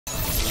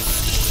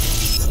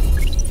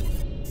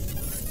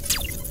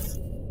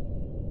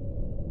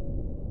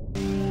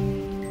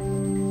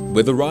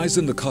With the rise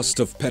in the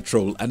cost of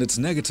petrol and its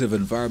negative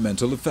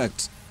environmental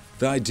effects,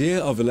 the idea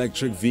of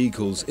electric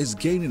vehicles is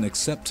gaining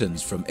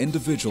acceptance from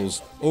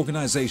individuals,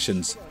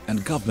 organizations,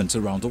 and governments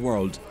around the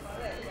world.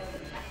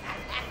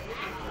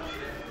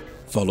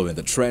 Following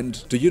the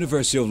trend, the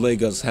University of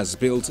Lagos has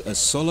built a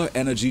solar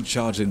energy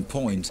charging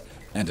point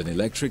and an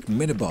electric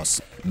minibus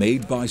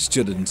made by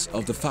students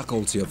of the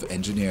Faculty of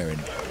Engineering.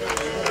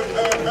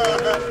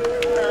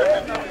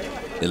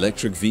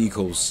 Electric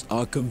vehicles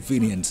are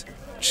convenient,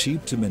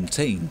 cheap to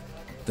maintain,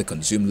 they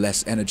consume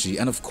less energy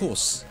and of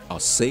course are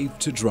safe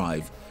to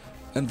drive.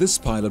 And this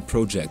pilot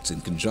project,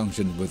 in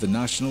conjunction with the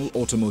National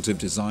Automotive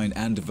Design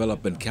and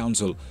Development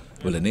Council,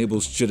 will enable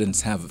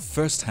students have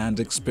first-hand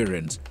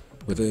experience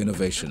with the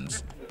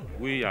innovations.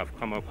 We have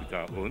come up with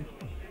our own,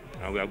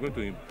 and we are going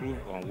to improve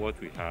on what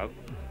we have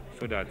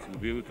so that we'll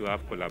be able to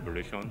have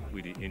collaboration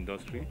with the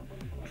industry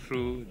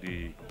through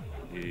the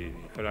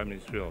Federal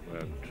Ministry of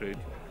Trade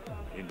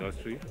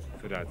Industry,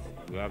 so that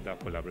we have that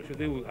collaboration.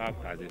 They will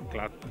act as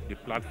the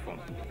platform.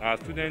 Our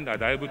students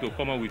are able to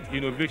come up with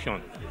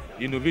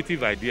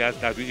innovative ideas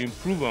that will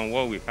improve on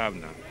what we have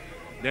now.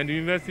 Then the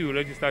university will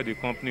register the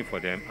company for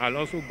them and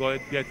also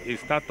get a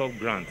startup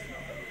grant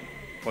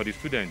for the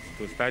students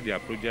to start their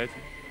project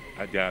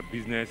at their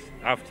business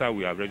after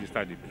we have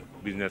registered the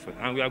business.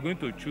 And we are going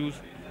to choose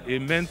a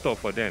mentor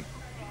for them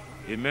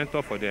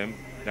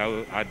that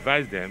will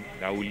advise them,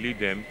 that will lead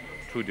them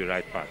through the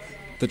right path.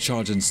 The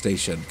charging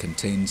station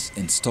contains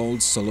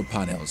installed solar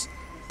panels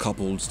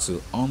coupled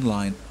to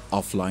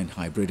online-offline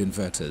hybrid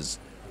inverters.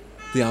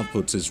 The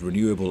output is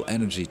renewable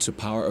energy to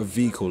power a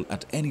vehicle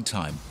at any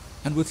time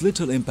and with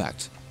little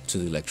impact to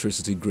the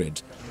electricity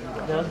grid.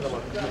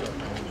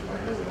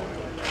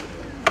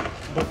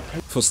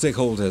 For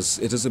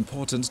stakeholders, it is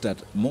important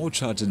that more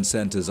charging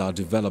centers are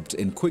developed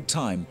in quick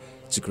time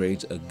to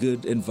create a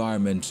good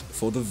environment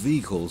for the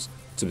vehicles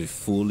to be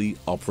fully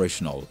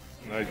operational.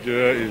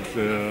 Nigeria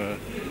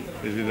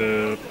is in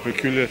a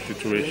peculiar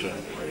situation,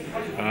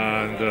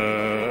 and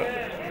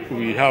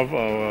we have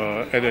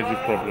our energy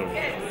problem,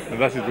 and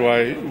that is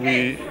why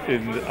we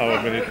in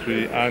our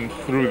ministry and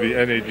through the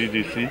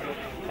NADDC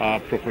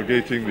are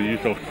propagating the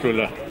use of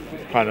solar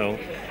panels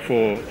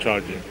for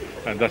charging,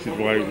 and that is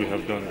why we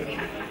have done this.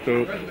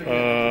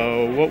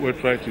 So what we're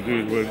trying to do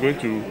is we're going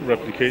to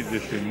replicate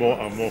this in more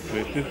and more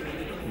places.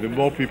 The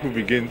more people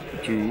begin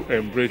to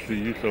embrace the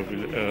use of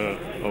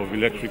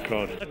electric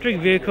cars. Electric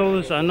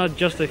vehicles are not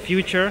just the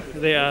future,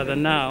 they are the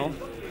now.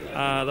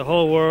 The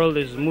whole world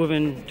is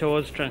moving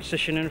towards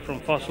transitioning from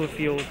fossil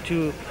fuel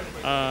to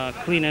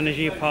clean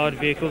energy powered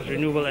vehicles,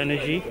 renewable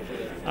energy.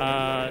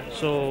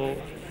 So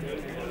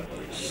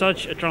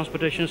such a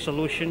transportation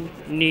solution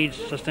needs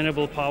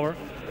sustainable power.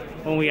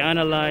 When we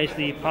analyze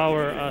the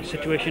power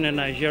situation in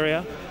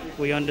Nigeria,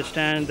 we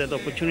understand that the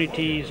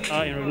opportunities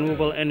are in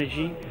renewable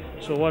energy.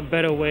 So what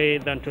better way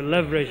than to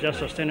leverage that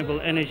sustainable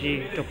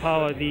energy to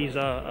power these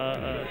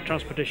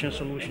transportation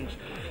solutions?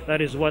 That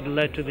is what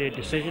led to the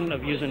decision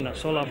of using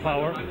solar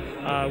power,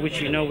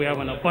 which we have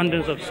an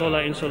abundance of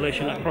solar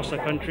installation across the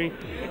country.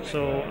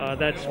 So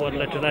that's what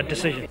led to that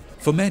decision.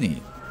 For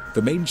many,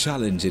 the main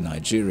challenge in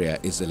Nigeria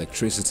is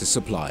electricity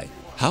supply.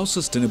 How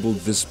sustainable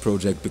this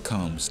project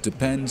becomes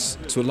depends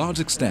to a large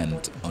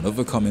extent on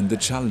overcoming the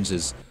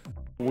challenges.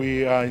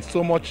 We are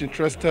so much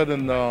interested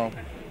in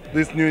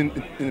this new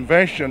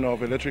invention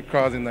of electric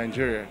cars in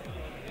Nigeria.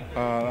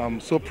 I'm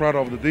so proud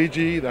of the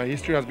DG that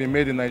history has been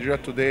made in Nigeria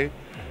today,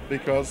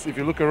 because if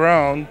you look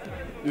around,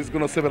 it's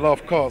going to save a lot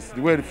of costs.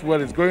 The way the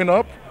fuel is going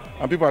up,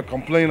 and people are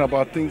complaining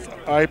about things,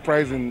 high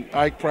price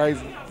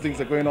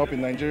things are going up in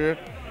Nigeria.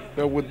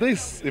 But with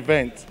this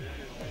event,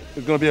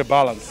 it's going to be a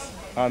balance,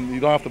 and you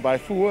don't have to buy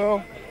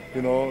fuel.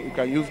 You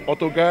can use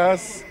auto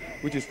gas,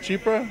 which is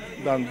cheaper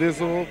than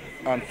diesel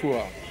and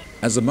fuel.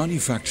 As the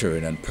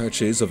manufacturing and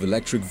purchase of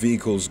electric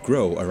vehicles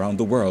grow around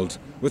the world,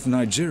 with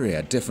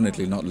Nigeria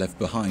definitely not left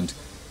behind,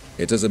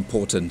 it is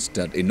important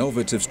that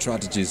innovative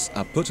strategies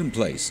are put in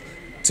place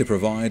to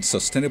provide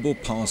sustainable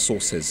power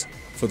sources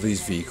for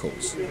these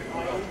vehicles.